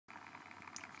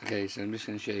Okay, so I'm just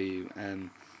going to show you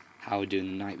how we're doing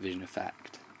the night vision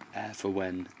effect for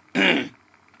when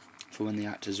for when the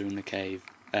actors are in the cave,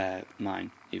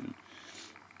 mine even.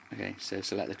 Okay, so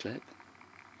select the clip.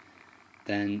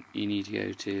 Then you need to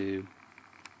go to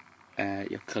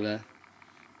your colour,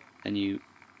 then you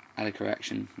add a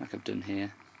correction like I've done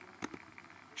here,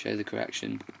 show the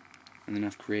correction, and then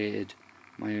I've created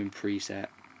my own preset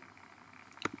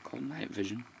called night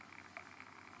vision.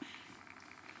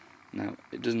 Now,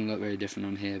 it doesn't look very different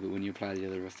on here, but when you apply the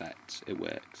other effects, it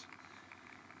works.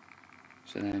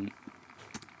 So then,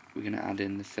 we're going to add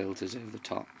in the filters over the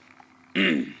top.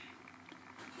 So,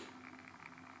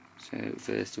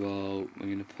 first of all, we're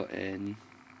going to put in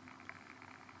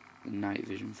the night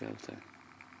vision filter,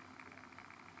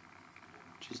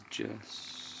 which is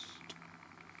just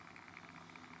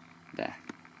there.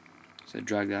 So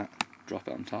drag that, drop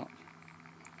it on top.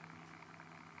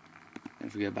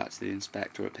 If we go back to the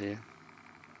inspector up here,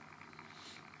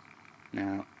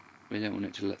 now we don't want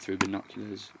it to look through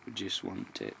binoculars, we just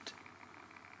want it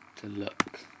to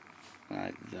look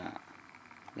like that,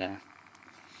 there.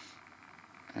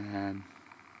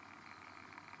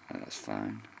 That's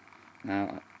fine.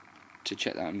 Now to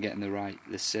check that I'm getting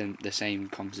the same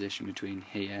composition between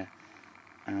here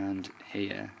and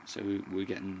here, so we're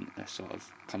getting a sort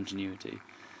of continuity.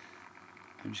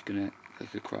 I'm just going to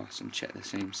click across and check the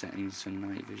same settings for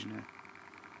night vision.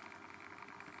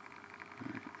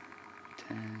 Right.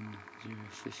 10, 0,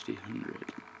 50,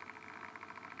 100.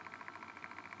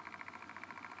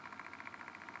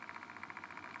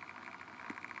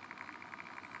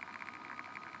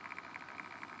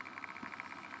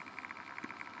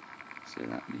 So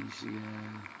that needs to go.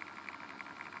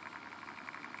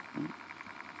 Oh,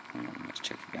 hold on, let's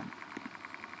check again.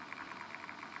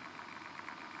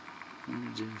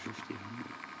 0, 50, 100.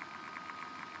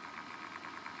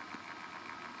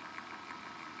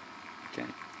 Okay.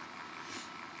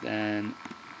 Then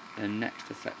the next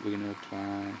effect we're going to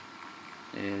apply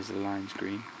is a line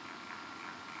screen.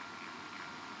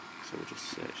 So we'll just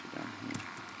search it down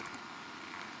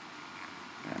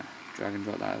here. Drag and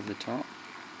drop that over the top.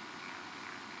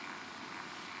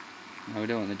 Now we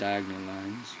don't want the diagonal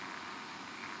lines,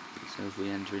 so if we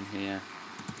enter in here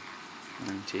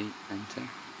 90, enter.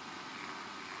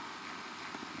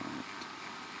 Right.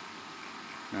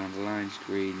 Now the line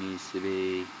screen needs to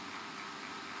be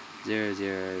 0,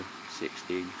 0,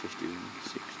 16, 51,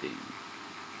 16.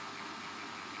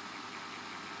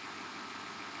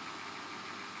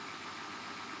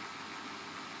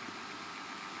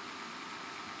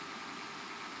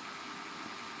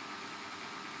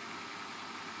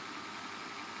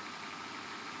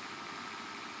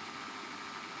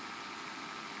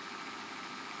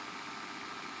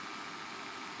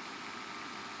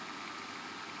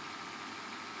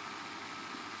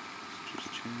 Just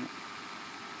check.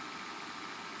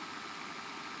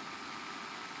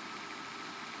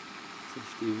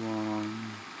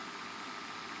 51,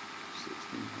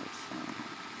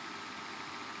 16.5.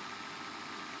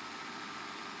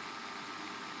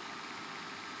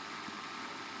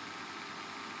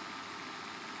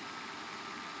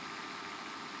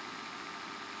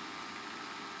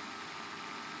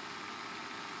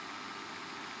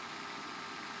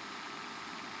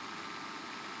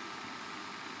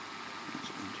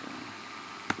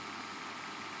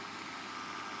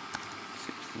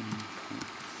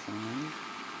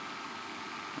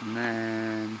 And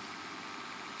then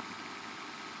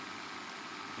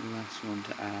the last one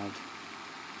to add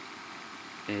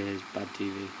is bad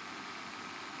TV.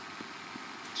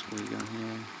 So we go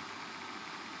here,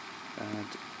 add,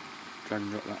 drag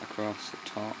and drop that across the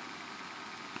top,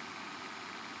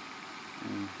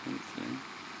 and hopefully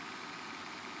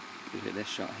we get this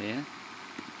shot here,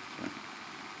 so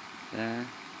there,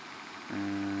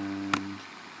 and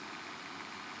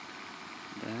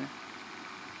there.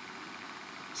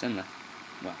 Similar,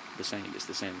 well, it's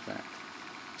the same effect,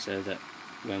 so that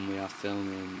when we are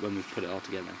filming, when we put it all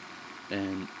together,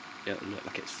 then it'll look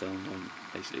like it's filmed on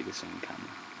basically the same camera.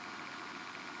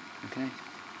 Okay.